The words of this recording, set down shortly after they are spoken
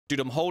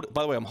Dude,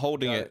 by the way, I'm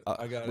holding it.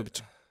 I got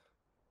it.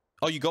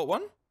 Oh, you got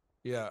one?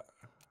 Yeah.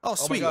 Oh,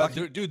 sweet. Oh my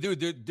God.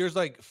 Dude, there's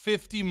like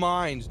 50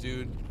 mines,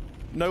 dude.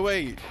 No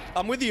way.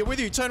 I'm with you.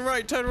 Turn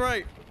right. Turn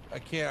right. I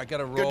can't. I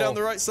gotta roll. Go down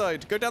the right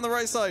side. Go down the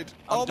right side.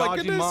 Oh my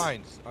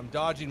goodness. I'm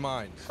dodging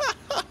mines.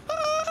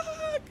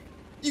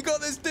 You got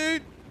this,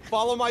 dude.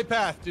 Follow my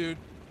path, dude.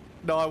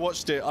 No, I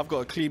watched it. I've got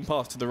a clean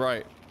path to the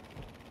right.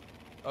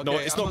 Okay, No,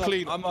 it's not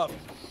clean. I'm up.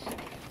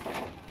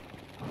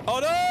 Oh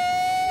no!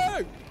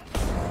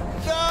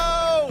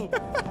 No!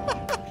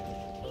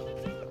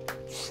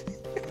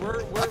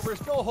 we're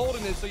still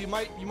holding it, so you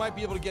might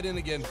be able to get in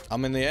again.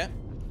 I'm in the air.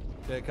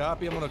 Okay,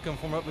 copy. I'm gonna come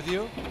form up with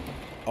you.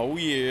 Oh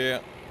yeah.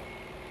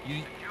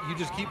 You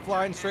just keep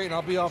flying straight, and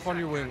I'll be off on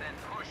your wing.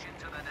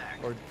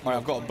 Alright,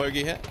 I've got a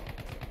bogey here.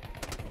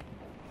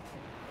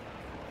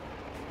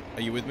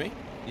 Are you with me?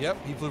 Yep,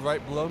 he flew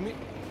right below me.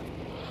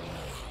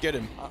 Get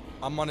him.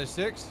 I'm on his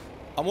 6.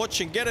 I'm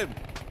watching. Get him.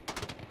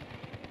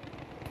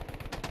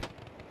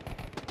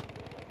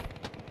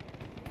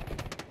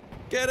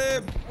 Get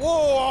him.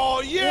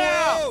 Whoa,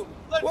 yeah! Whoa!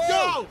 Let's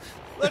go!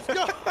 Let's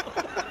go!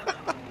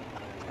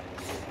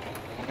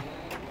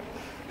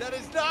 That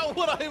is not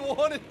what I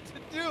wanted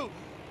to do.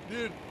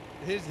 Dude,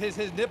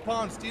 his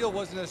Nippon steel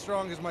wasn't as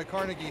strong as my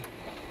Carnegie.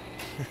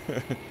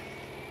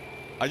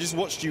 I just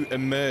watched you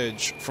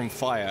emerge from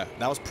fire.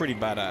 That was pretty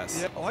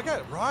badass. Yeah. Oh, I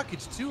got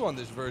rockets too on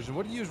this version.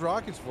 What do you use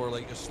rockets for?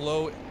 Like a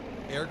slow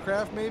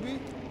aircraft, maybe?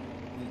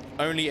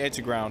 Only air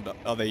to ground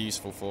are they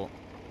useful for.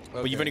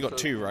 Okay, but you've only got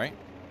 2, right?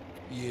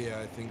 Yeah,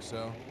 I think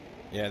so.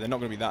 Yeah, they're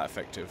not going to be that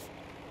effective.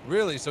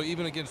 Really? So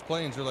even against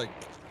planes, they're like...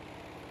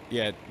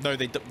 Yeah, no,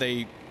 they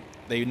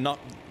not...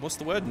 What's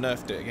the word?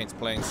 Nerfed it against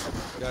planes.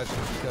 Gotcha,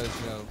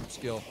 because, you know,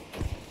 skill.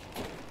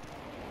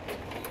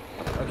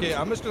 Okay,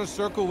 I'm just going to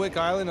circle Wick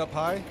Island up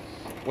high.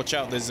 Watch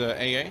out, there's a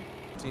AA.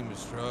 Team is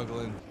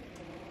struggling.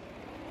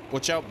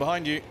 Watch out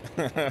behind you.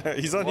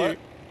 He's on you.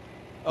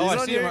 Oh,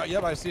 I see him.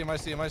 Yep, I see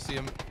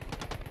him.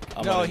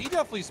 No, he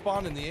definitely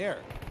spawned in the air.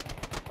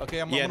 Okay,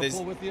 I'm gonna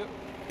pull with you.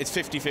 It's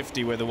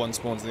 50-50 where the one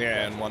spawns in the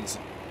air and one's...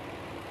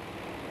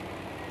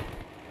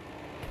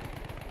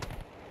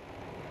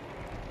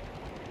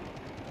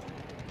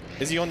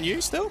 Is he on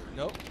you still?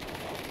 Nope.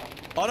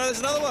 Oh no, there's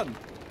another one!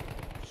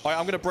 Alright,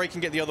 I'm gonna break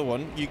and get the other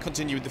one. You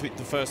continue with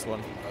the first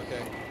one.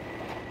 Okay.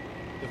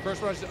 The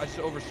first one I just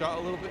overshot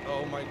a little bit.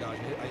 Oh my gosh,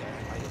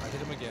 I hit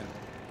him again.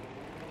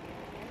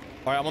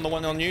 Alright, I'm on the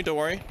one on you, don't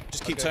worry.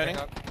 Just keep turning.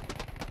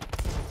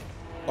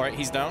 Alright,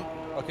 he's down.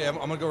 Okay, I'm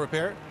gonna go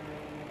repair it.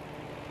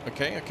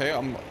 Okay,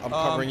 I'm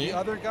covering you. The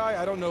other guy,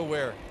 I don't know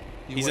where.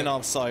 He's in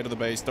our side of the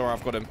base. Don't worry,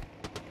 I've got him.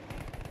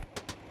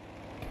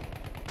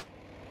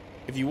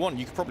 If you want,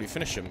 you could probably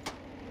finish him.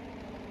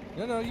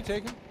 No, you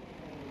take him.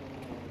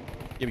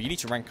 Yeah, but you need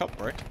to rank up,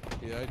 right?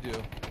 Yeah, I do.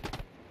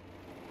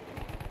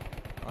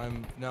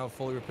 I'm now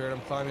fully repaired.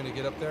 I'm climbing to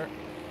get up there.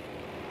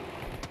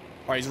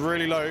 Alright, he's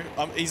really low.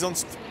 He's on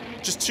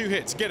just 2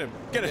 hits. Get him.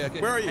 Get him. Okay.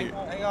 Where are you?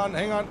 Hang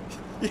on.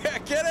 Yeah,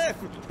 get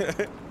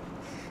him.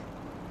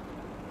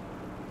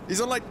 He's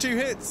on like 2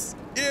 hits.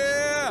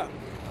 Yeah.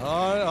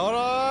 Hold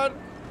on.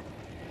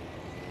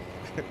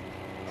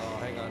 Oh,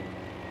 hang on.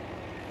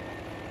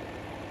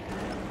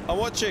 I'm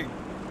watching.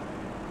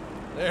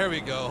 There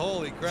we go.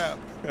 Holy crap.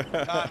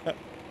 God.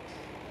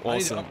 Awesome. I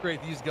need to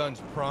upgrade these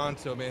guns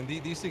pronto, man.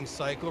 These things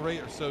cycle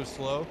rate are so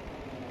slow.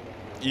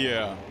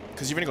 Yeah,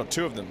 because you've only got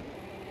 2 of them.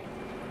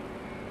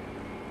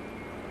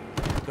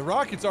 The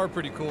rockets are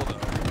pretty cool, though.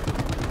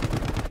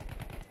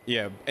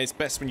 Yeah, it's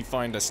best when you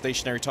find a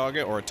stationary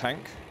target or a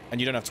tank, and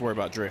you don't have to worry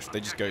about drift.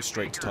 They just go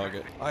straight to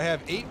target. I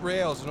have 8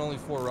 rails and only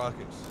 4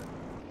 rockets.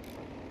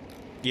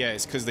 Yeah,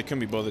 it's because they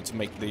couldn't be bothered to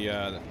make the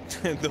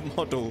the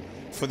model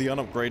for the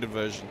unupgraded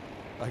version.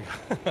 I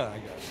got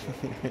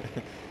you.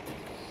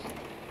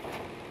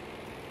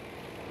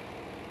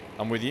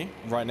 I'm with you,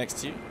 right next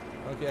to you.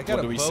 Okay, I got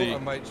a boat. I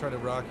might try to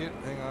rock it.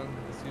 Hang on.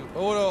 Let's see.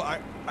 Oh no,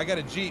 I got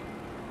a Jeep.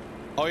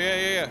 Oh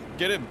yeah.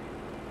 Get him.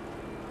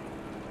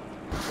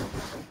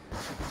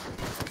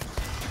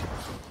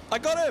 I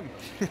got him.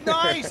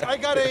 Nice. I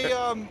got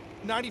a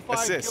 95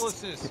 assist. kill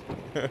assist.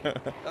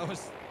 That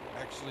was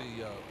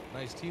actually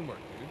nice teamwork,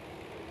 dude.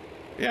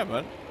 Yeah,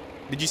 man.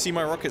 Did you see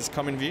my rockets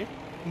come in view?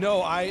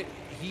 No,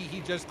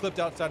 he just clipped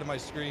outside of my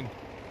screen.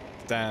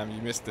 Damn,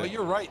 you missed it. But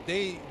you're right.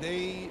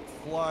 They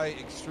fly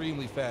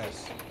extremely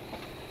fast.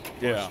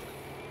 Yeah.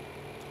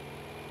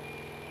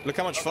 Look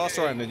how much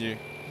faster I am than you.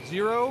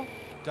 0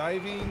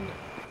 diving.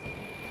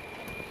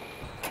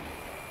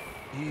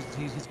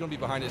 He's gonna be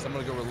behind us. I'm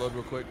gonna go reload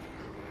real quick.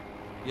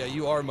 Yeah,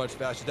 you are much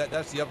faster.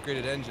 That's the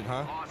upgraded engine,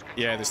 huh?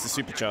 Yeah, this is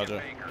the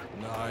supercharger.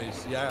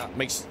 Nice. Yeah.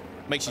 Makes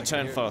you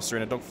turn faster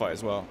in a dogfight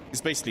as well.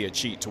 It's basically a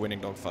cheat to winning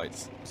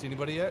dogfights. See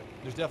anybody yet?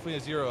 There's definitely a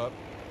 0 up.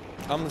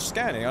 I'm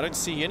scanning. I don't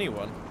see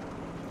anyone.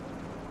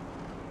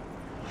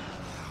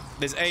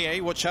 There's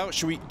AA. Watch out.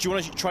 Do you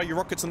want to try your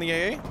rockets on the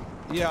AA?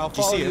 Yeah, I'll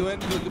follow you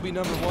in. You'll be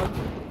number 1.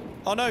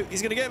 Oh no,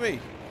 he's gonna get me.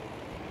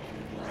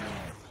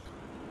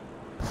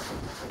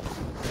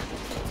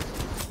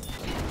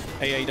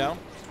 AA down.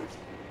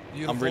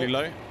 Beautiful. I'm really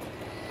low.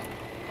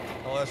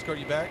 I'll escort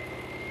you back.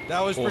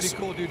 That was pretty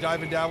cool, dude,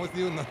 diving down with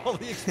you and all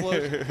the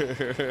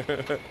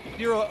explosions.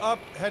 0 up,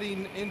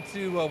 heading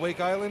into Wake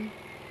Island.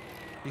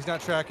 He's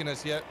not tracking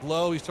us yet.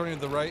 Low, he's turning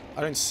to the right.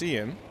 I don't see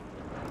him.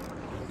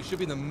 He should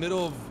be in the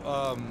middle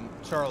of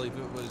Charlie if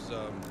it was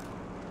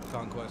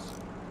Conquest.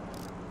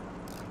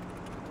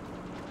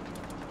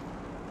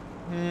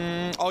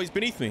 Oh, he's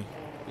beneath me.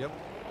 Yep.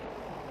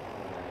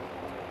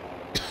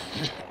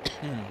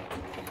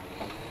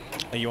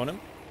 Are you on him?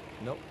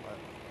 Nope.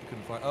 I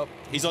couldn't find. Oh,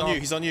 he's on you.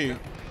 He's on you.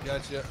 Yeah,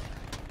 gotcha.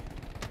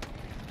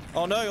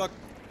 Oh no!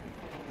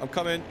 I'm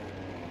coming.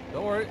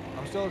 Don't worry.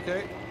 I'm still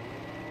okay.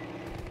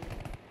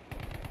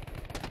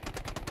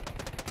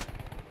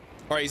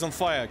 All right, he's on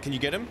fire. Can you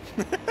get him?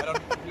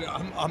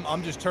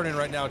 I'm just turning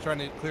right now, trying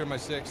to clear my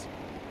 6.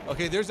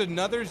 Okay, there's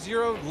another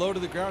 0 low to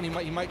the ground.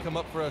 He might come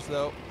up for us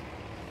though.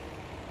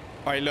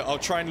 All right, look. I'll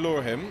try and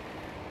lure him.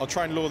 I'll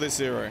try and lure this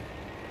 0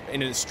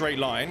 in a straight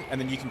line,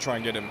 and then you can try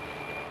and get him.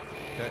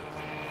 Okay.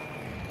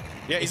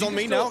 Yeah, he's on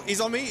me now. He's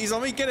on me. He's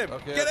on me. Get him.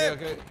 Okay, Get him.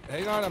 Okay.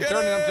 Hang on.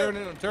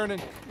 I'm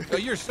turning. Oh,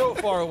 you're so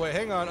far away.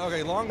 Hang on.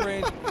 Okay, long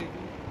range.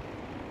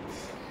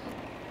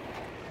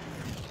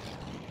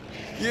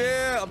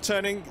 Yeah, I'm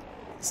turning.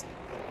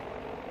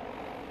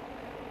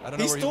 I don't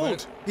know where he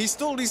went. He's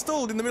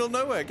stalled in the middle of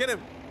nowhere. Get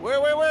him.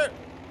 Where?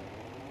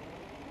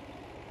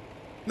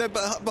 No,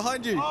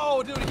 behind you.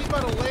 Oh, dude, he's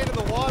about to land in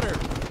the water.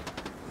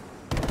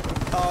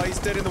 Oh, he's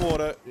dead in the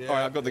water. Yeah, all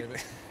right, I've got the...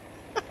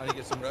 I need to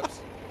get some reps.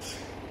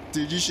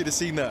 Dude, you should have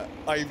seen that.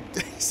 I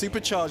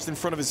supercharged in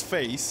front of his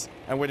face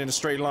and went in a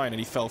straight line and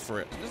he fell for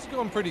it. This is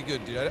going pretty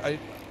good, dude. I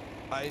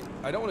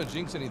don't want to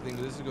jinx anything,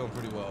 but this is going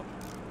pretty well.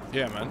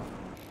 Yeah, man.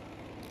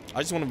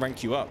 I just want to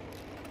rank you up.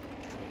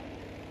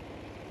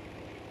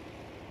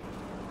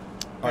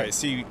 All right,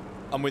 see,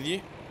 I'm with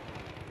you.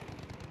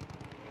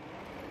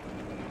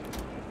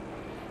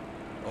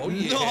 Oh,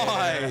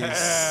 yeah.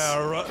 Nice.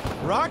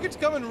 Rocket's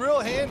coming real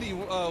handy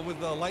with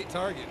light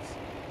targets.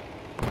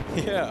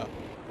 Yeah.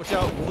 Watch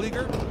out,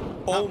 Fleeger.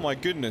 Oh, my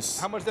goodness.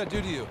 How much does that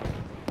do to you?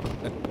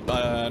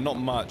 Not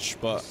much,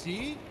 but...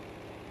 See?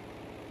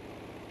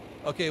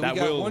 Okay, we got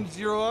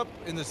 1-0 up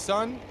in the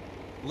sun.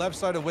 Left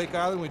side of Wake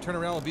Island. When we turn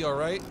around, we'll be all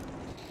right.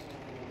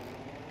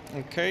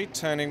 Okay,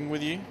 turning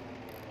with you.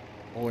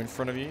 Or in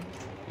front of you.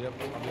 Yep,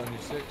 I'll be on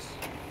your 6.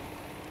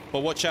 But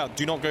watch out.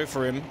 Do not go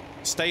for him.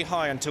 Stay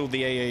high until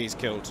the AA is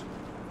killed.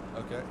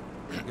 Okay.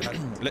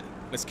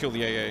 Let's kill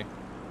the AA.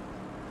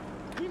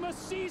 We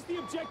must seize the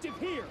objective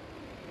here.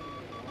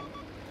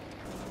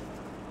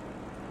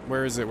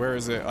 Where is it? Where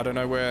is it? I don't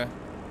know where.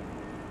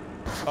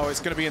 Oh, it's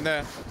going to be in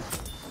there.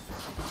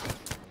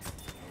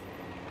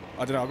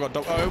 I don't know. I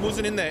got. Oh, it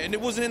wasn't in there. And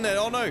it wasn't in there.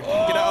 Oh no! Get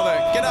out of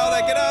there! Get out of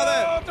there! Get out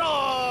of there!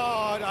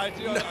 Oh, I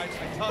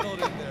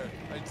tunneled in there.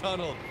 I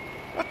tunneled.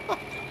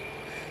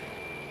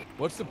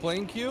 What's the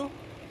plane queue?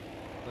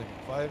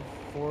 Like 5,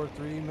 4,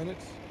 3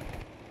 minutes?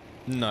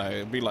 No,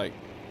 it'd be like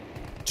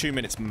 2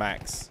 minutes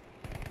max.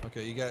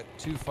 Okay, you got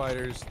 2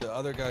 fighters. The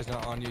other guy's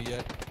not on you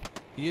yet.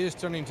 He is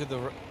turning to the.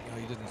 No,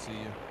 he doesn't see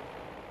you.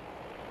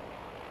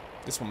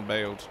 This one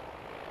bailed.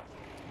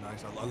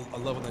 Nice. I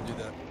love when they do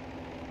that.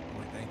 I'm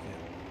like, thank you.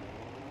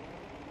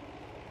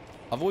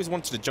 I've always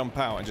wanted to jump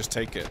out and just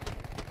take it.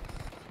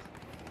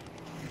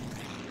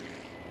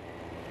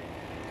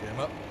 Okay, I'm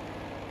up.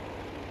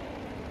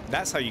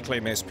 That's how you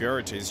claim air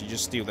superiority, is you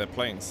just steal their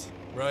planes.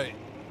 Right.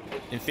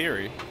 In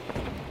theory.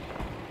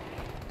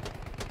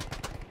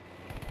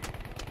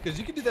 Because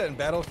you could do that in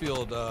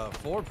Battlefield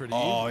 4 pretty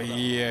easily. Oh,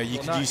 yeah, you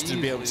could used to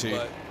be able to.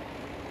 But...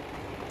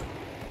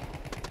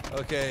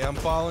 Okay, I'm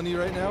following you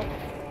right now.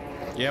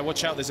 Yeah,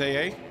 watch out, there's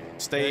AA.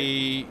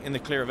 Stay in the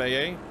clear of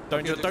AA.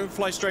 Don't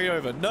fly straight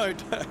over. No.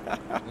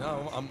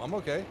 No, I'm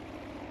okay.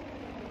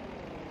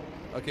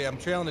 Okay, I'm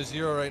trailing a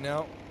 0 right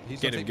now. He's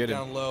gonna take me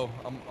down low.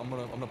 I'm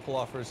gonna pull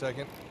off for a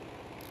second.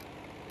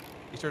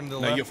 He's turning to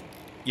the left.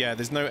 Yeah,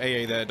 there's no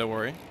AA there. Don't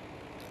worry.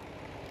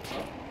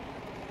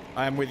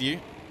 I am with you.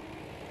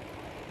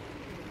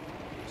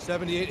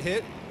 78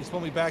 hit. He's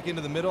pulling me back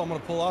into the middle. I'm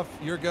gonna pull off.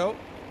 Your go.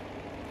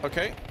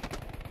 Okay.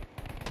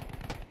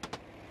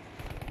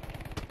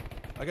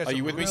 I got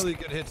some really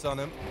good hits on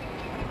him.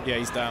 Yeah,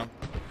 he's down.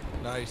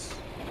 Nice.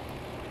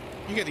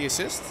 You get the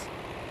assist?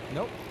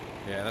 Nope.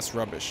 Yeah, that's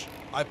rubbish.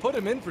 I put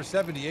him in for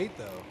 78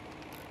 though.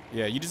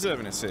 Yeah, you deserve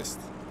an assist.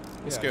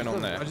 What's going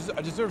on there?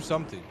 I deserve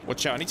something.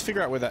 Watch out, I need to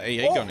figure out where that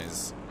AA gun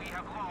is. We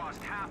have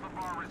lost half of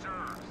our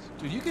reserves.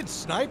 Dude, you can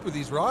snipe with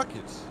these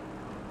rockets.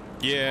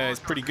 Yeah, it's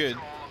pretty good.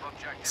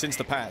 Since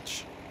the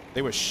patch.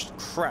 They were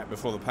crap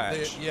before the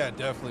patch. Yeah,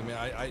 definitely,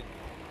 man.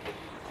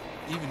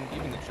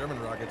 Even the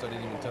German rockets I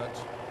didn't even touch.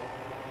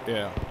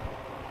 Yeah.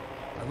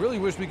 I really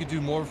wish we could do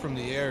more from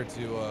the air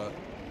to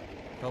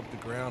help the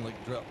ground, like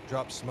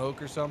drop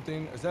smoke or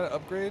something. Is that an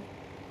upgrade?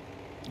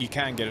 You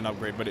can get an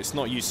upgrade, but it's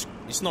not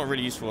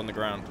really useful on the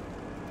ground.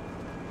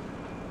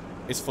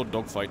 It's for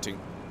dogfighting.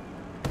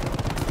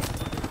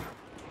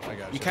 I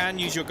got you can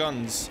use your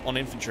guns on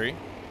infantry.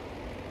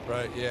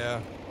 Right, yeah.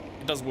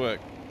 It does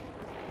work.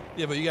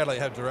 Yeah, but you gotta like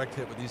have direct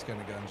hit with these kind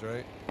of guns,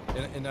 right?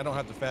 And I don't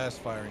have the fast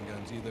firing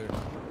guns either.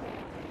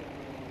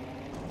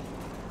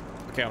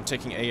 Okay, I'm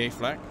taking AA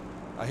flak.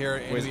 I hear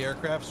enemy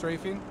aircraft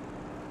strafing.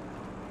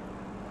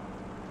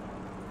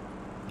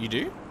 You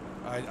do?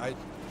 I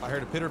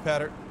heard a pitter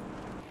patter.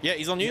 Yeah,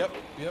 he's on you.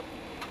 Yep.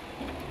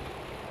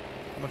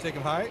 I'm gonna take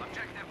him high.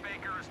 Objective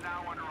Baker is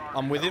now under our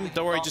I'm with him.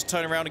 Don't worry, just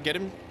turn around and get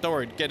him. Don't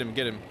worry, get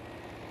him.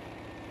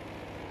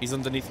 He's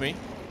underneath me.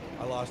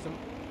 I lost him.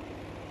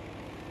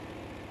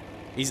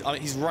 He's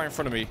right in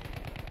front of me.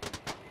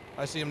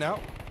 I see him now.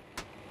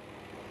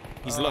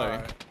 He's low.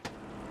 Right.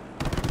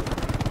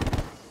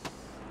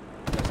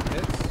 Got some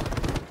hits.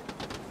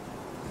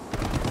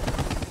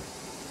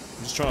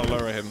 I'm just trying to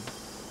lower him.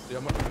 See,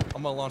 I'm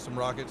gonna launch some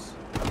rockets.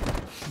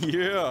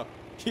 Yeah,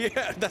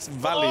 that's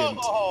valiant.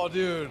 Oh,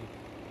 dude.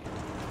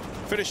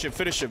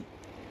 Finish him.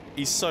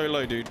 He's so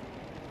low, dude.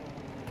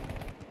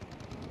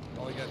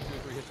 Only got 2 or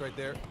 3 hits right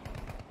there.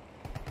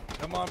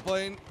 Come on,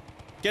 plane.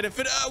 Get him.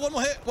 One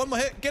more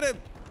hit. Get him.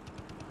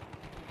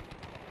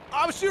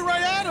 I'm shooting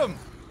right at him.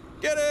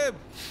 Get him.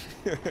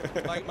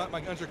 my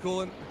guns are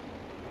cooling.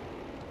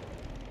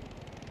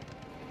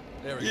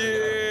 There we go.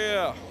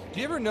 Yeah. Do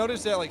you ever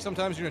notice that, like,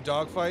 sometimes you're in a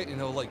dogfight and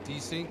he'll, like,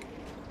 desync?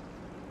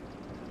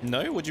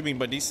 No? What do you mean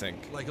by desync?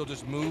 Like, he'll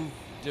just move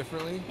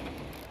differently?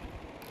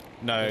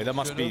 No, that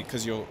must be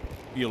because you're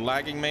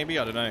lagging, maybe?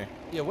 I don't know.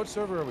 Yeah, what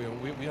server are we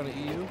on? We on the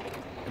EU?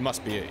 It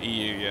must be an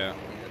EU, yeah.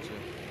 Gotcha.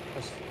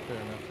 That's fair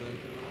enough, then.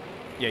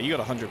 Yeah, you got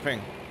 100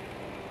 ping.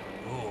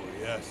 Oh,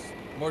 yes.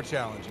 More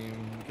challenging.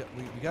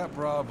 We got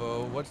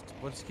Bravo.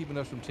 What's keeping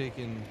us from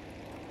taking...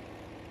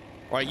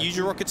 Right, use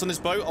your rockets on this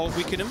boat. I'll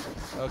weaken him.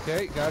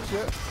 Okay,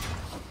 gotcha.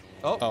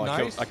 Oh,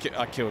 nice.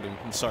 I killed him.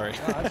 I'm sorry.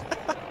 Good.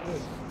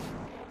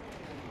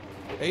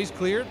 A's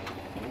cleared.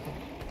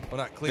 Well,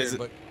 not cleared,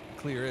 but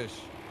clear-ish.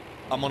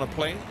 I'm on a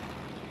plane.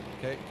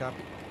 Okay,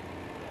 copy.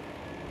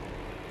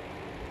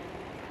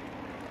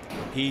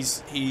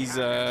 He's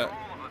I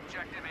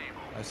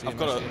see I've him,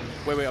 got I a see him.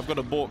 wait. I've got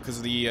a abort because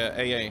of the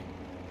AA.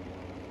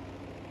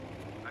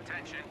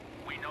 Attention,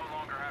 we no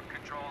longer have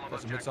control of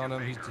Got some hits on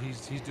objective him.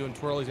 Baker. He's doing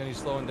twirlies and he's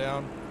slowing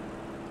down.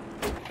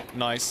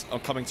 Nice. I'm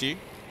coming to you.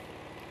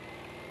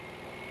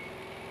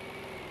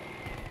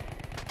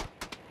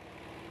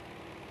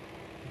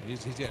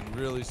 He's getting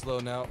really slow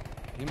now.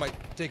 He might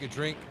take a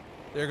drink.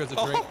 There goes the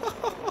drink.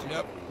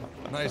 Yep.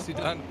 Nicely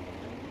done.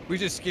 We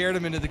just scared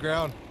him into the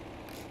ground.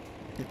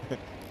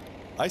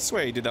 I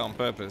swear he did that on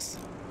purpose.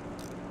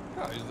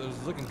 Oh, it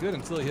was looking good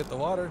until he hit the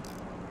water.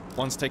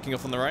 One's taking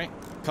off on the right,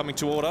 coming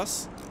toward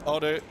us.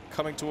 Odo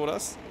coming toward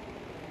us.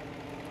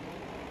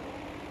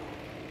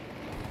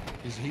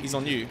 He's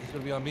on you. He's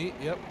gonna be on me.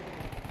 Yep.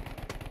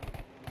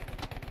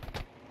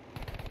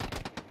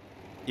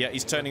 Yeah,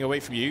 he's turning away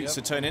from you. Yep.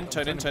 So turn in.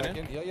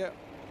 Yeah, yeah.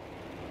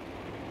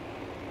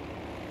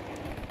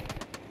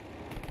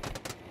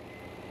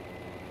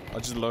 I'll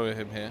just lower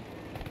him here.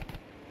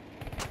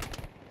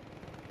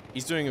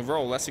 He's doing a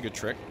roll. That's a good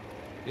trick.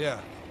 Yeah.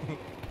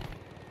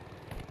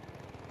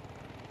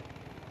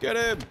 Get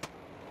him!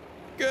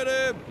 Get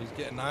him! He's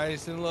getting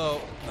nice and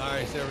low.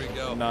 Nice. There we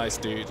go. Nice,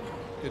 dude.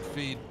 Good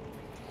feed.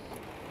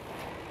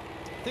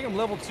 I think I'm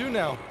level 2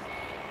 now.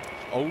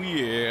 Oh,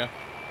 yeah.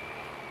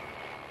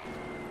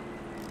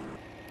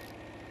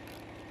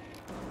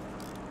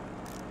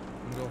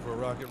 I'm going for a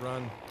rocket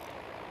run.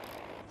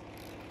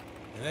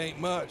 It ain't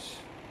much,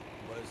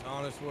 but it's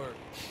honest work.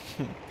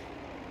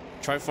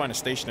 Try to find a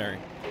stationary.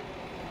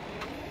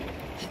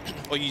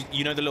 Or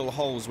you know the little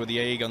holes where the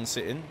AA guns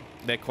sit in?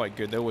 They're quite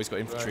good. They always got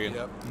infantry in.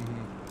 Yep.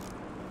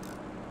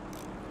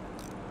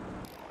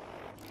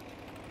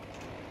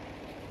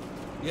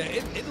 Yeah,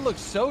 it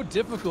looks so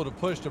difficult to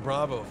push to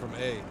Bravo from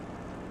A.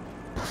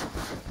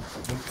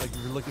 Like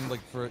you're looking like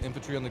for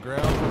infantry on the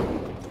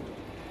ground.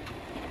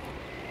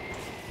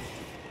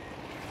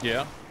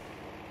 Yeah.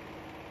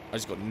 I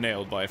just got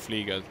nailed by a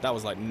Flieger. That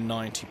was like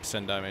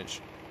 90% damage.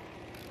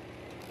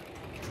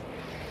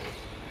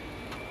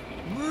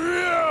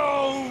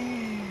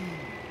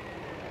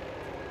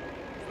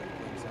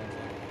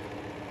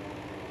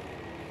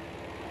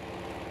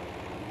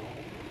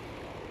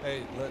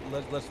 Hey,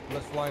 let's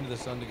fly into the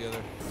sun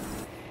together.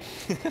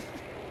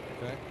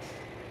 Okay.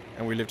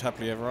 And we lived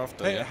happily ever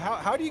after. Hey, Yeah?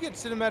 how do you get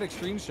cinematic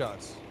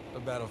screenshots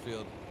of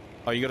Battlefield?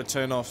 Oh, you got to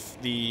turn off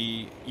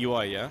the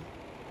UI, yeah?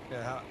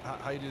 Yeah,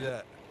 how you do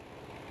that?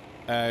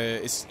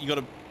 You got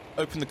to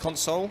open the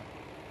console.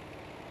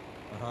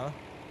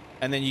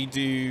 And then you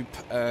do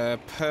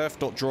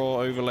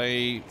perf.draw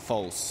overlay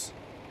false.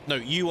 No,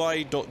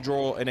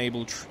 UI.draw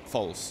enable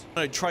false.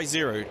 No, try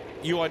 0.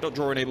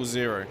 UI.draw enable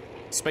 0.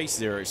 Space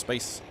 0.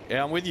 Space.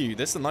 Yeah, I'm with you.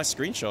 That's a nice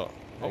screenshot.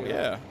 Oh,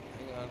 yeah. Hang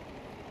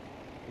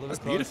on. That's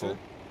beautiful.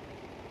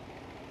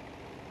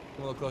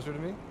 Come a little closer to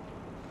me.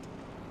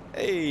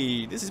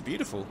 Hey, this is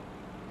beautiful.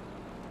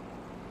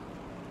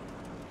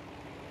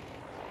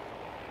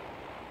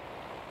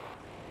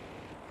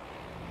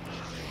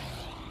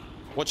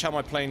 Watch how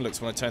my plane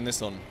looks when I turn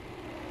this on.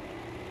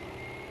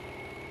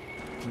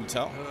 Can you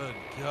tell? Good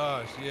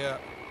gosh, yeah.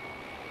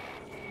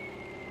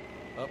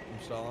 Oh,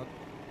 I'm stalling.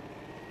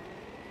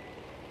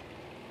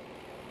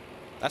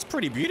 That's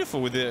pretty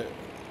beautiful with the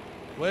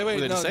Wait, Were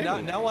they no,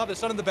 disabled? now we'll have the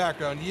sun in the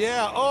background.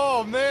 Yeah.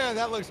 Oh man,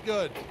 that looks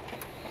good.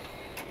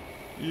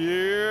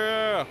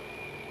 Yeah.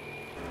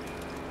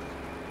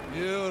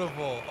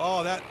 Beautiful.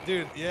 Oh, that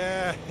dude.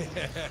 Yeah.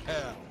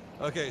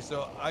 Okay,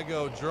 so I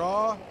go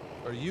draw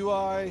or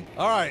UI.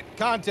 All right,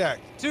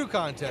 contact. 2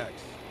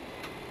 contacts.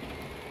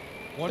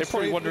 One They're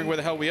probably wondering where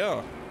the hell we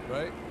are.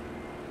 Right.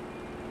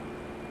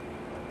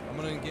 I'm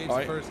gonna engage All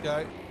the right. first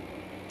guy.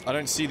 I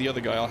don't see the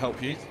other guy. I'll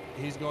help you.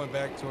 He's going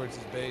back towards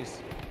his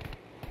base.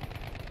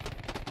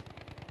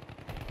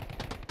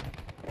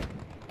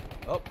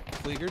 Oh,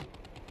 Fleegered.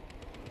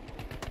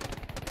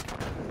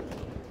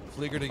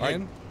 Fleegered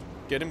again. Right.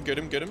 Get him, get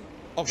him, get him.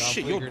 Oh No,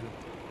 shit, I'm you're... Fleegered.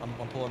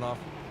 I'm pulling off.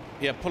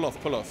 Yeah, pull off,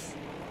 pull off.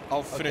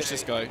 I'll finish Okay,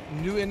 this guy.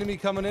 New enemy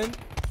coming in.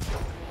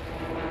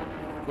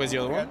 Where's the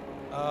other one?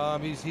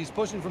 He's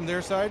pushing from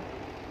their side.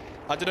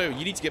 I don't know.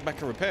 You need to get back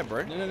and repair,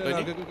 bro. No,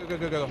 Don't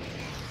you? go.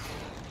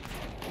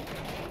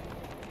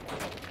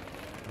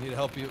 I need to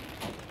help you.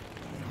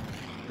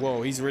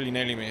 Whoa, he's really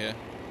nailing me here.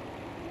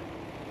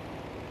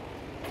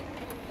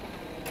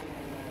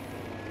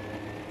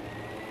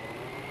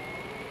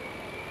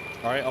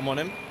 All right, I'm on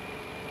him.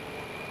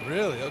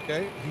 Really?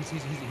 Okay.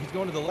 He's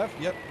going to the left.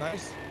 Yep.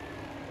 Nice.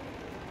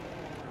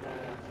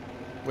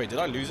 Wait, did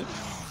I lose him?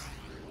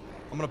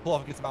 I'm gonna pull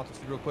off against the mountains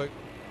real quick.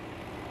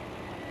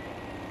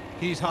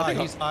 He's I high. think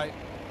He's high.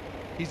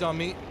 He's on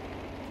me.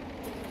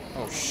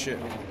 Oh shit.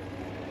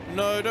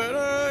 No,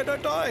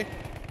 don't die.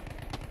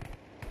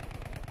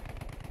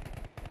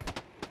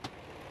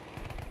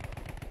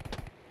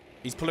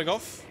 He's pulling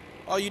off.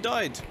 Oh, you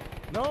died.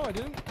 No, I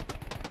didn't.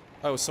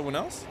 Oh, someone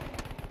else?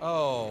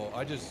 Oh,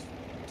 I just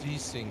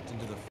desynced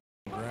into the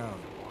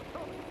ground.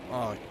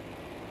 Oh,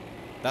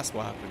 that's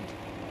what happened.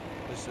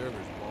 The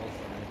server's balls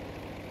for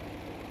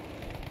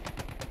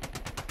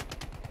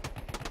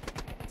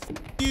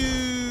me.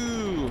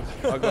 You!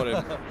 I got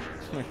him.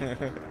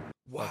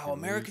 Wow, Fucking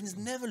Americans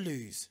never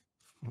lose.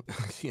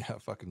 Yeah,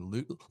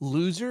 fucking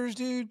losers,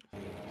 dude.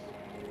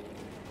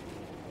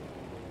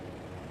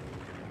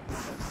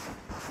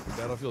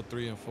 Battlefield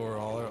 3 and 4,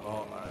 all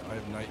I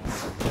have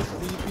nightmares.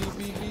 Beep,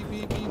 beep, beep,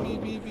 beep, beep,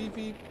 beep, beep, beep,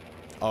 beep.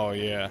 Oh,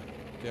 yeah.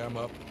 Yeah, I'm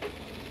up.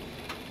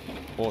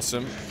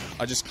 Awesome.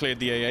 I just cleared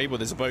the AA, but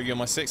there's a bogey on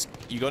my 6.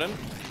 You got him?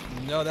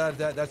 No,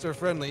 that's our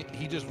friendly.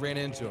 He just ran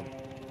into him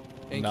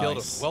and killed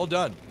him. Nice. Well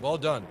done. Well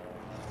done.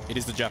 It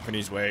is the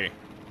Japanese way.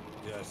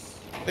 Yes.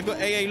 They've got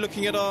AA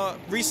looking at our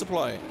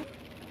resupply.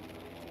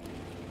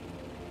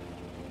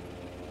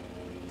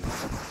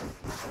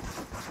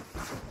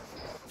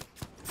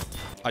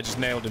 I just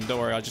nailed him. Don't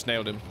worry, I just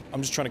nailed him.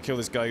 I'm just trying to kill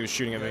this guy who was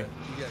shooting at me.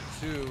 You got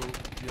 2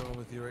 dealing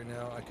with you right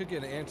now. I could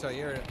get an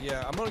anti-air.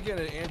 Yeah, I'm gonna get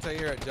an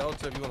anti-air at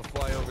Delta if you want to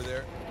fly over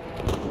there.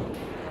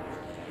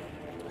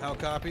 How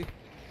copy?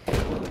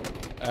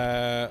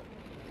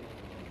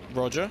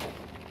 Roger.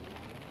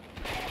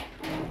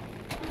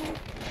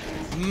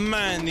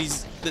 Man,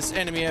 this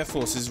enemy air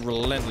force is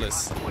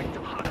relentless.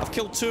 I've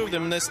killed 2 of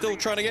them and they're still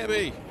trying to get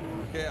me.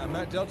 Okay, I'm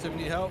at Delta if you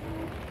need help.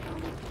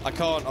 I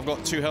can't. I've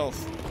got 2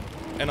 health,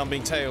 and I'm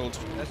being tailed.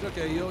 That's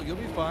okay. You'll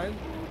be fine.